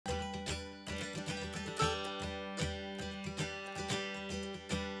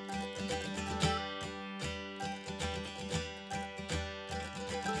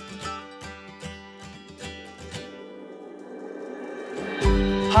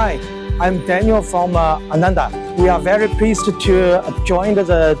Hi, I'm Daniel from Ananda. We are very pleased to join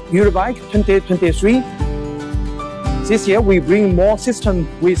the Eurobike 2023. This year we bring more systems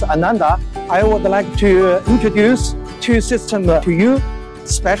with Ananda. I would like to introduce two systems to you,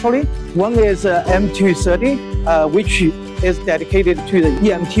 especially. One is M230, which is dedicated to the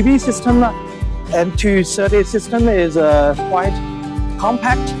EMTB system. M230 system is quite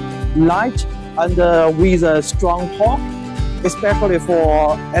compact, light, and with a strong torque, especially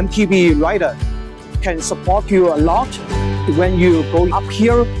for MTB rider. Can support you a lot when you go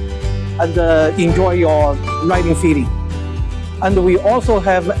uphill and enjoy your riding feeling. And we also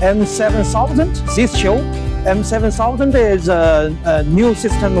have M7000 this show. M7000 is a new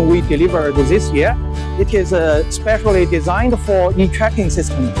system we delivered this year. It is specially designed for e-tracking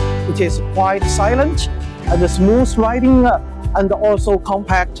system. It is quite silent and smooth riding and also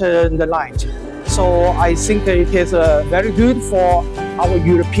compact and light. So I think it is very good for our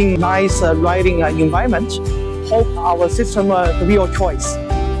European nice riding environment. Hope our system will be your choice.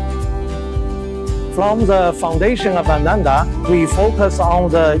 From the foundation of Ananda, we focus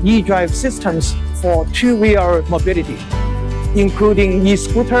on the e-drive systems for two-wheel mobility, including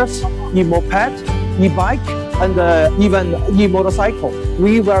e-scooters, e-moped, e-bike, and even e-motorcycle.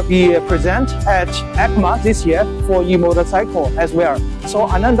 We will be present at EICMA this year for e-motorcycle as well. So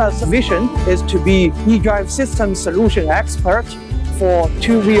Ananda's vision is to be e-drive system solution expert for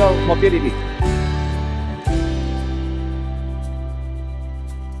two-wheel mobility.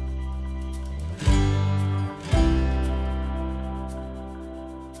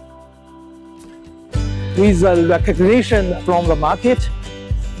 With the recognition from the market,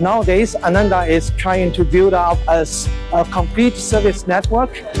 nowadays Ananda is trying to build up a complete service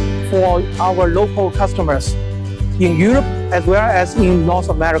network for our local customers in Europe as well as in North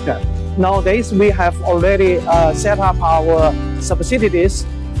America. Nowadays we have already set up our subsidiaries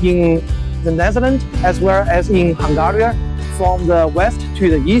in the Netherlands as well as in Hungary, from the west to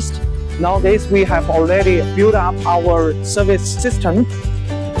the east. Nowadays we have already built up our service system.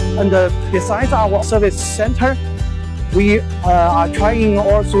 And besides our service center, we are trying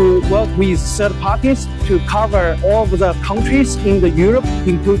also to work with third parties to cover all of the countries in the Europe,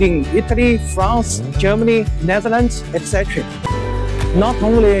 including Italy, France, Germany, Netherlands, etc. Not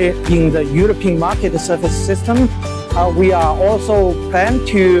only in the European market service system, we are also planning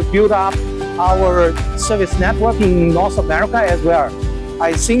to build up our service network in North America as well.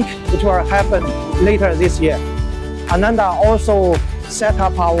 I think it will happen later this year. Ananda also set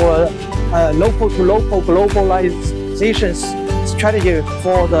up our local-to-local globalization strategy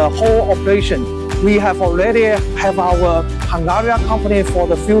for the whole operation. We have already have our Hungarian company for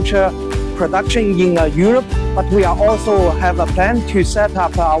the future production in Europe, but we are also have a plan to set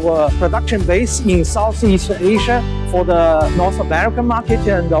up our production base in Southeast Asia for the North American market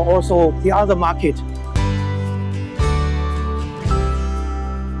and also the other market.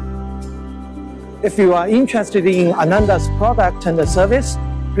 If you are interested in Ananda's product and service,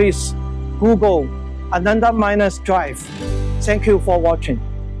 please Google Ananda-Drive. Thank you for watching.